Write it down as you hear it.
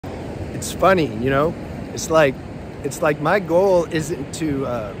it's funny, you know. It's like my goal isn't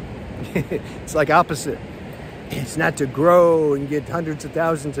to. It's like opposite. It's not to grow and get hundreds of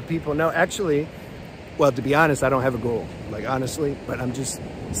thousands of people. No, actually, well, to be honest, I don't have a goal. Like honestly, but I'm just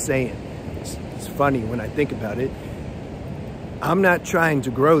saying. It's funny when I think about it. I'm not trying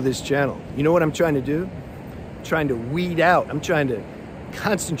to grow this channel. You know what I'm trying to do? I'm trying to weed out. I'm trying to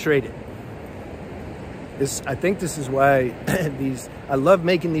concentrate it. I think this is why I love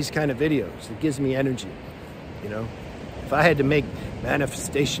making these kind of videos. It gives me energy, you know? If I had to make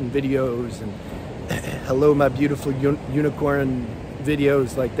manifestation videos and hello my beautiful unicorn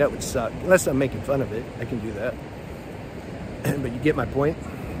videos, like that would suck. Unless I'm making fun of it, I can do that. But you get my point?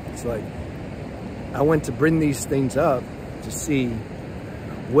 It's like, I want to bring these things up to see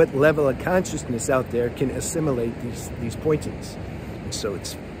what level of consciousness out there can assimilate these pointings. So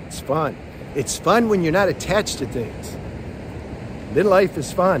it's fun. It's fun when you're not attached to things. Then life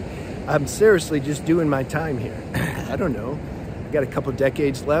is fun. I'm seriously just doing my time here. I don't know. I got a couple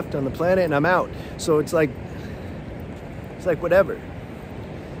decades left on the planet and I'm out. So it's like whatever.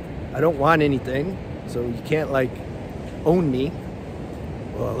 I don't want anything. So you can't like own me.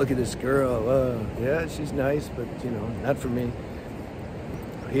 Well, look at this girl. Yeah, she's nice, but you know, not for me.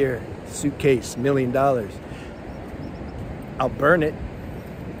 Here, suitcase, $1 million. I'll burn it.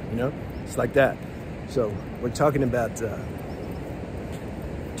 You know, it's like that. So we're talking about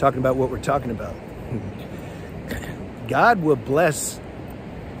what we're talking about. God will bless.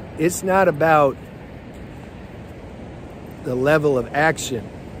 It's not about the level of action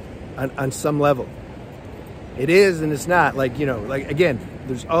on some level. It is and it's not. Like, you know, like again,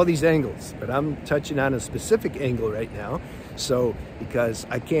 there's all these angles, but I'm touching on a specific angle right now. So, because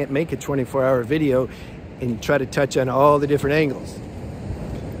I can't make a 24-hour video and try to touch on all the different angles.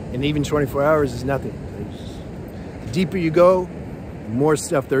 And even 24 hours is nothing. The deeper you go, the more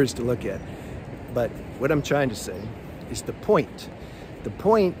stuff there is to look at. But what I'm trying to say is the point. The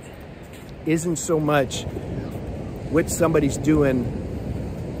point isn't so much what somebody's doing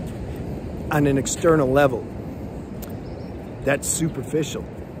on an external level. That's superficial.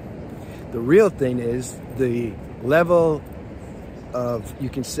 The real thing is the level of, you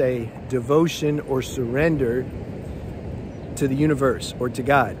can say, devotion or surrender to the universe or to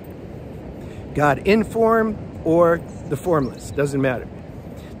God. God in form or the formless, doesn't matter.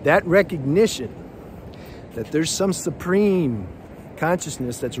 That recognition that there's some supreme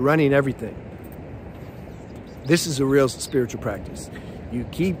consciousness that's running everything. This is a real spiritual practice. You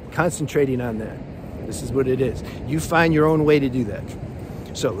keep concentrating on that. This is what it is. You find your own way to do that.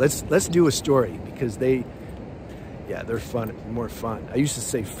 So let's do a story because they're fun, more fun. I used to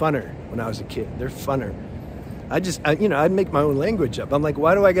say funner when I was a kid. They're funner. I'd make my own language up. I'm like,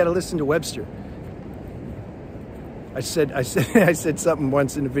 why do I got to listen to Webster? I said something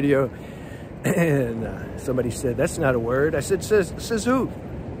once in a video, and somebody said, that's not a word. I said, says who?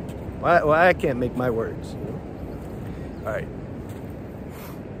 Why I can't make my words? You know? All right.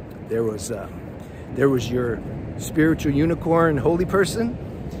 There was your spiritual unicorn, holy person,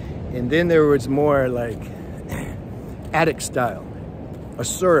 and then there was more like Attic style,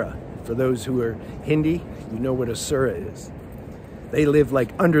 Asura. For those who are Hindi, you know what Asura is. They live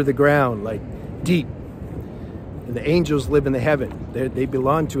like under the ground, like deep. And the angels live in the heaven. They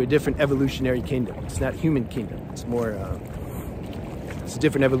belong to a different evolutionary kingdom. It's not human kingdom. It's more, it's a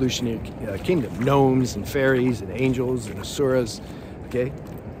different evolutionary kingdom. Gnomes and fairies and angels and asuras, okay?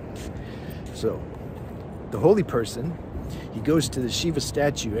 So, the holy person, he goes to the Shiva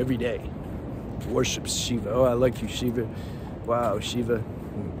statue every day. Worships Shiva. Oh, I like you, Shiva. Wow, Shiva.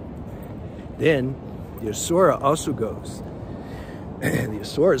 Then, the Asura also goes. The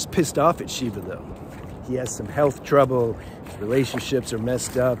Asura is pissed off at Shiva, though. He has some health trouble. His relationships are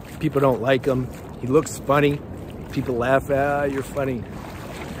messed up. People don't like him. He looks funny. People laugh, you're funny.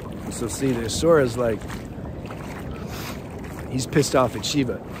 So see, the Asura is like, he's pissed off at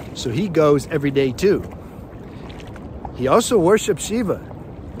Shiva. So he goes every day too. He also worships Shiva,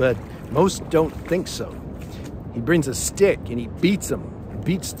 but most don't think so. He brings a stick and he beats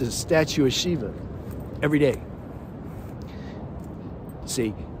the statue of Shiva every day.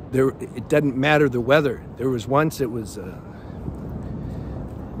 See, it doesn't matter the weather. There was once, it was,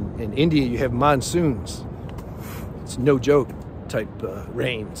 in India you have monsoons. It's no joke type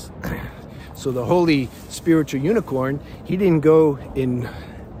rains. So the holy spiritual unicorn, he didn't go and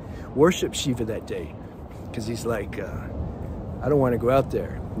worship Shiva that day because he's like, I don't want to go out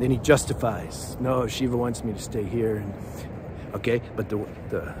there. And then he justifies, no, Shiva wants me to stay here. And, okay, but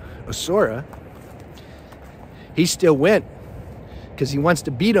the Asura, he still went because he wants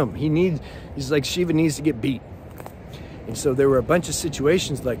to beat him. He's like, Shiva needs to get beat. And so there were a bunch of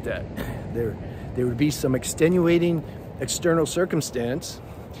situations like that. There would be some extenuating external circumstance,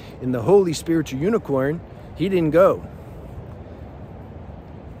 and the holy spiritual unicorn, he didn't go.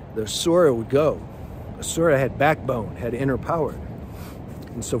 The Asura would go. Asura had backbone, had inner power.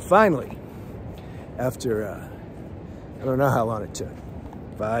 And so finally, after, I don't know how long it took,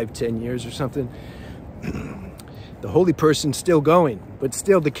 5, 10 years or something, the holy person's still going, but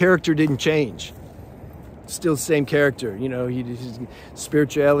still the character didn't change. Still the same character, you know, his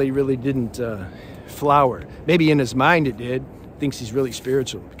spirituality really didn't flower. Maybe in his mind it did. Thinks he's really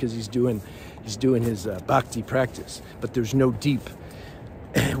spiritual because he's doing his bhakti practice, but there's no deep.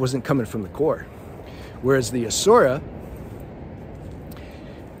 It wasn't coming from the core. Whereas the Asura,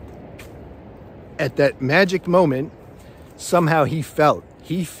 at that magic moment, somehow he felt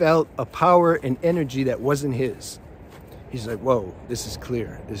a power and energy that wasn't his. He's like, whoa, this is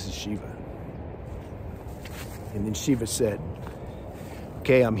clear. This is Shiva. And then Shiva said,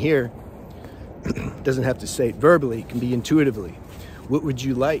 okay, I'm here. Doesn't have to say it verbally, it can be intuitively. What would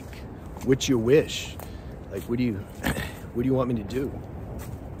you like? What's your wish? Like, what do you want me to do?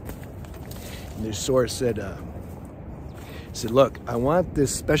 And the Asura said, look, I want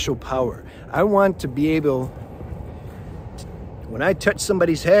this special power. I want to be able, when I touch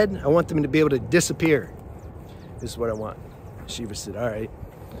somebody's head, I want them to be able to disappear. This is what I want. Shiva said, all right.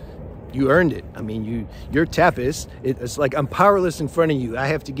 You earned it. I mean, you're tapas. It's like I'm powerless in front of you. I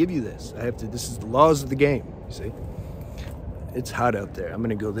have to give you this. This is the laws of the game, you see? It's hot out there. I'm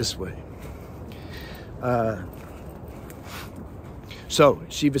gonna go this way. So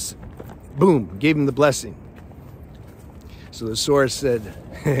Shiva, boom, gave him the blessing. So the Asura said,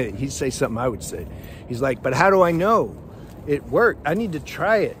 he'd say something I would say. He's like, but how do I know it worked? I need to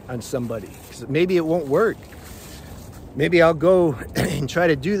try it on somebody, because maybe it won't work. Maybe I'll go and try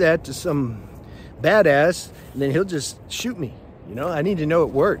to do that to some badass, and then he'll just shoot me. You know, I need to know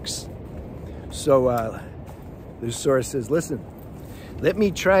it works. So the Asura says, listen, let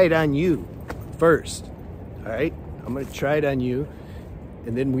me try it on you first. All right, I'm going to try it on you,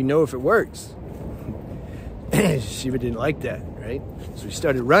 and then we know if it works. Shiva didn't like that, right? So he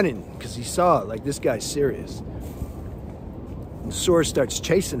started running because he saw, like, this guy's serious. And the Asura starts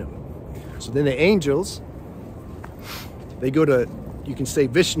chasing him. So then the angels, they go to, you can say,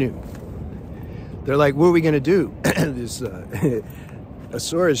 Vishnu. They're like, what are we going to do? This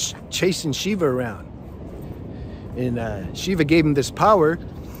Asura is chasing Shiva around. And Shiva gave him this power,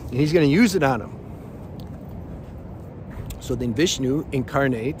 and he's going to use it on him. So then Vishnu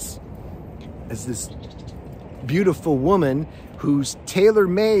incarnates as this beautiful woman who's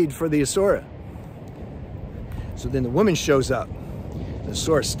tailor-made for the Asura. So then the woman shows up. The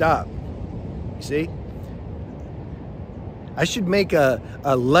Asura stop. You see? I should make a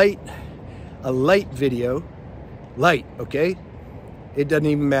light video. Light, okay? It doesn't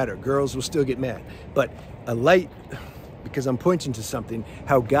even matter. Girls will still get mad. But a light, because I'm pointing to something,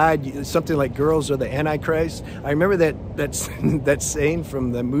 how God, something like girls are the Antichrist. I remember that saying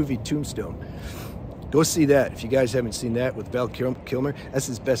from the movie Tombstone. Go see that if you guys haven't seen that with Val Kilmer. That's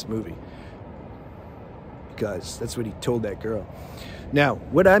his best movie, because that's what he told that girl. Now,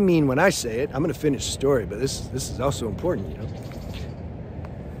 what I mean when I say it, I'm going to finish the story, but this is also important, you know.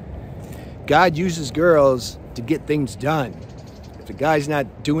 God uses girls to get things done. If a guy's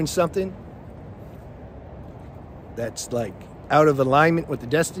not doing something that's like out of alignment with the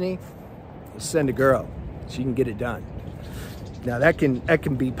destiny, we'll send a girl. She can get it done. Now that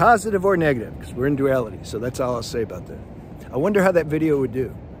can be positive or negative, because we're in duality. So that's all I'll say about that. I wonder how that video would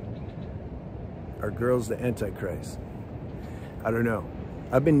do. Are girls the Antichrist? I don't know.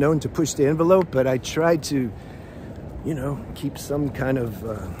 I've been known to push the envelope, but I try to, you know, keep some kind of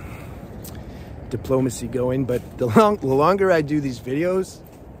diplomacy going. But the longer I do these videos,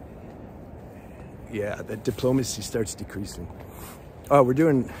 yeah, that diplomacy starts decreasing. Oh, we're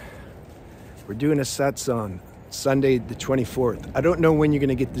doing a satsang Sunday the 24th. I don't know when you're going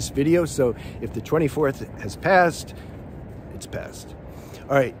to get this video, so if the 24th has passed, it's passed.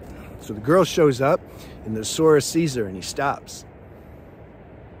 All right, so the girl shows up, and the Asura sees her, and he stops.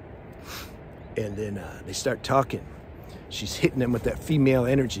 And then they start talking. She's hitting them with that female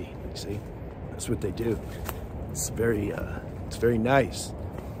energy, you see? That's what they do. It's very nice.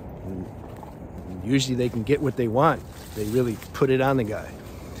 And usually they can get what they want. They really put it on the guy.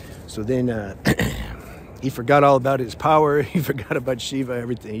 So then he forgot all about his power. He forgot about Shiva,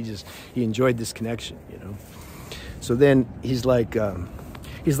 everything. He enjoyed this connection, you know? So then he's like,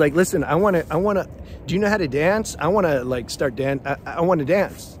 listen, I want to, do you know how to dance? I want to like start dance. I want to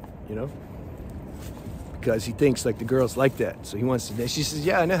dance, you know? Because he thinks like the girls like that. So he wants to dance. She says,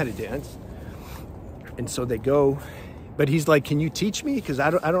 yeah, I know how to dance. And so they go But he's like, can you teach me? Because I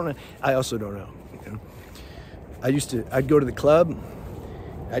don't know. I also don't know. You know? I'd go to the club.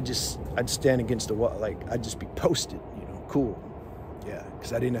 I'd stand against the wall. Like, I'd just be posted, you know, cool. Yeah,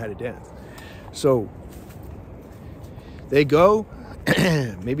 because I didn't know how to dance. So they go,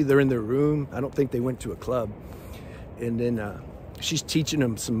 maybe they're in their room. I don't think they went to a club. And then she's teaching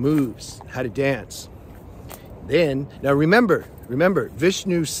them some moves, how to dance. Then, now remember,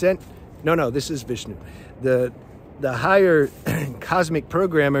 Vishnu sent, no, this is Vishnu. The higher cosmic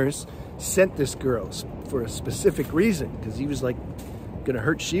programmers sent this girl for a specific reason, because he was like going to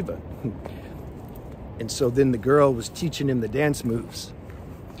hurt Shiva. And so then the girl was teaching him the dance moves.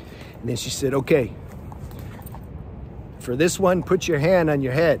 And then she said, okay, for this one, put your hand on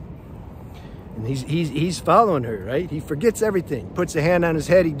your head. And he's following her, right? He forgets everything. Puts a hand on his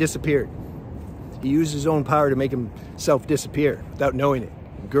head, he disappeared. He used his own power to make himself disappear without knowing it.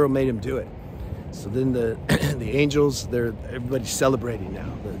 The girl made him do it. So then the the angels, everybody's celebrating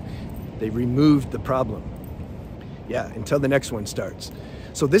now. They removed the problem. Yeah, until the next one starts.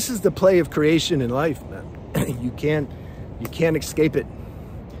 So this is the play of creation in life, man. You can't escape it.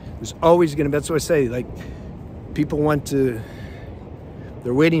 There's always gonna be, that's what I say, like, people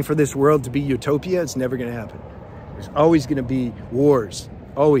they're waiting for this world to be utopia. It's never gonna happen. There's always gonna be wars,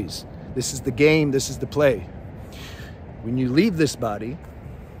 always. This is the game, this is the play. When you leave this body,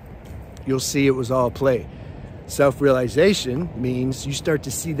 you'll see it was all play. Self-realization means you start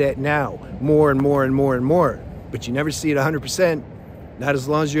to see that now, more and more and more and more, but you never see it 100%, not as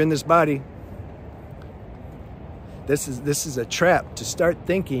long as you're in this body. This is a trap to start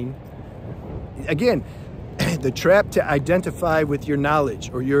thinking, again, the trap to identify with your knowledge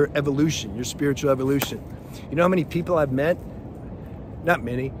or your evolution, your spiritual evolution. You know how many people I've met? Not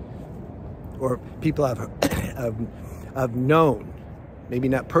many. Or people I've known, maybe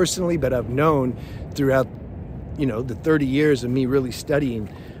not personally, but I've known throughout, you know, the 30 years of me really studying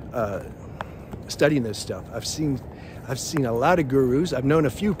this stuff. I've seen a lot of gurus. I've known a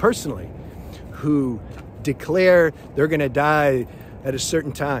few personally who declare they're going to die at a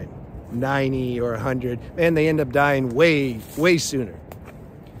certain time, 90 or 100, and they end up dying way sooner.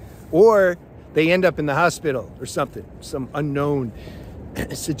 Or they end up in the hospital or something, some unknown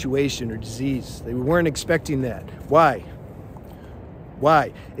situation or disease. They weren't expecting that. Why?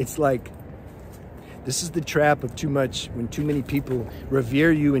 It's like, this is the trap of too much, when too many people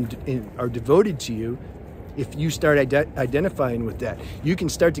revere you and are devoted to you. If you start identifying with that, you can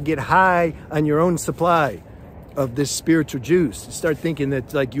start to get high on your own supply of this spiritual juice. Start thinking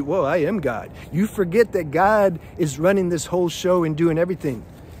that, like, whoa, I am God. You forget that God is running this whole show and doing everything.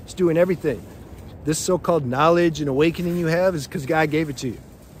 He's doing everything. This so-called knowledge and awakening you have is because God gave it to you.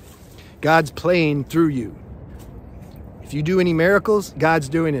 God's playing through you. If you do any miracles, God's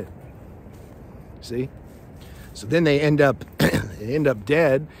doing it. See? So then they end up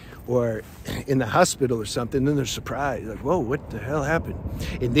dead or in the hospital or something. Then they're surprised, like, whoa, what the hell happened?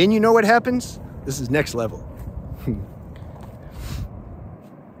 And then you know what happens? This is next level.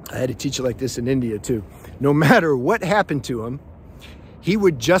 I had a teacher like this in India too. No matter what happened to him, he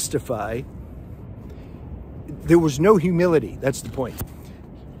would justify. There was no humility. That's the point.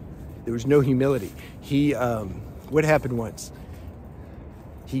 There was no humility. What happened once?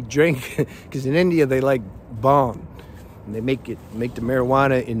 He drank, because in India they like bhang, and they make the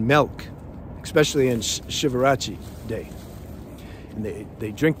marijuana in milk, especially on Shivaratri day. And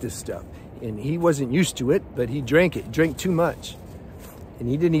they drink this stuff. And he wasn't used to it, but he drank it. He drank too much. And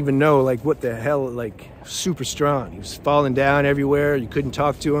he didn't even know, like, what the hell, like, super strong. He was falling down everywhere. You couldn't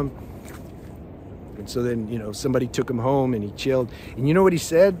talk to him. And so then, you know, somebody took him home and he chilled. And you know what he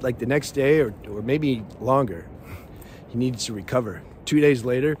said? Like the next day or maybe longer, he needed to recover. 2 days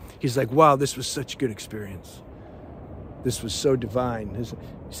later, he's like, wow, this was such a good experience. This was so divine. You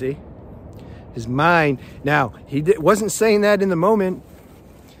see? His mind. Now, wasn't saying that in the moment.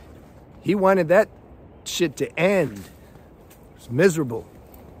 He wanted that shit to end. It was miserable.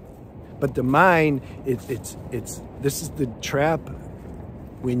 But the mind, this is the trap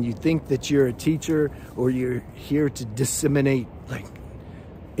when you think that you're a teacher or you're here to disseminate, like,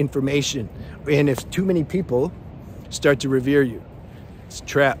 information. And if too many people start to revere you, it's a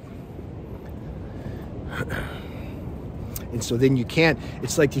trap. And so then you can't,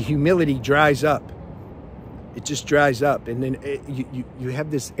 it's like the humility dries up. It just dries up. And then you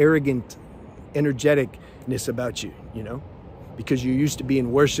have this arrogant energeticness about you, you know, because you're used to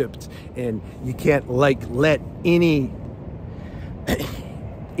being worshipped, and you can't, like, let any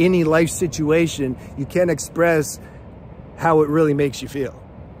life situation, you can't express how it really makes you feel.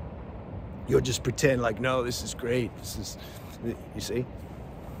 You'll just pretend like, no, this is great. This is, you see?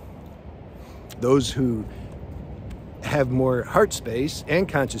 Those who have more heart space and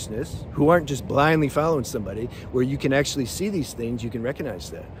consciousness, who aren't just blindly following somebody, where you can actually see these things, you can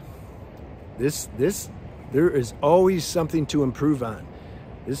recognize that. There is always something to improve on.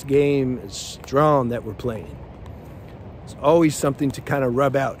 This game is strong that we're playing. It's always something to kind of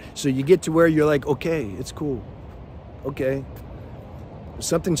rub out. So you get to where you're like, okay, it's cool. Okay.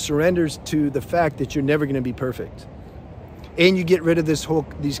 Something surrenders to the fact that you're never going to be perfect. And you get rid of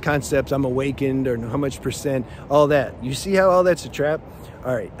these concepts, I'm awakened, or how much percent, all that. You see how all that's a trap?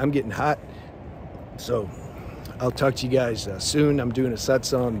 All right, I'm getting hot. So I'll talk to you guys soon. I'm doing a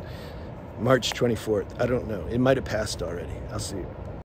satsang March 24th. I don't know. It might have passed already. I'll see you.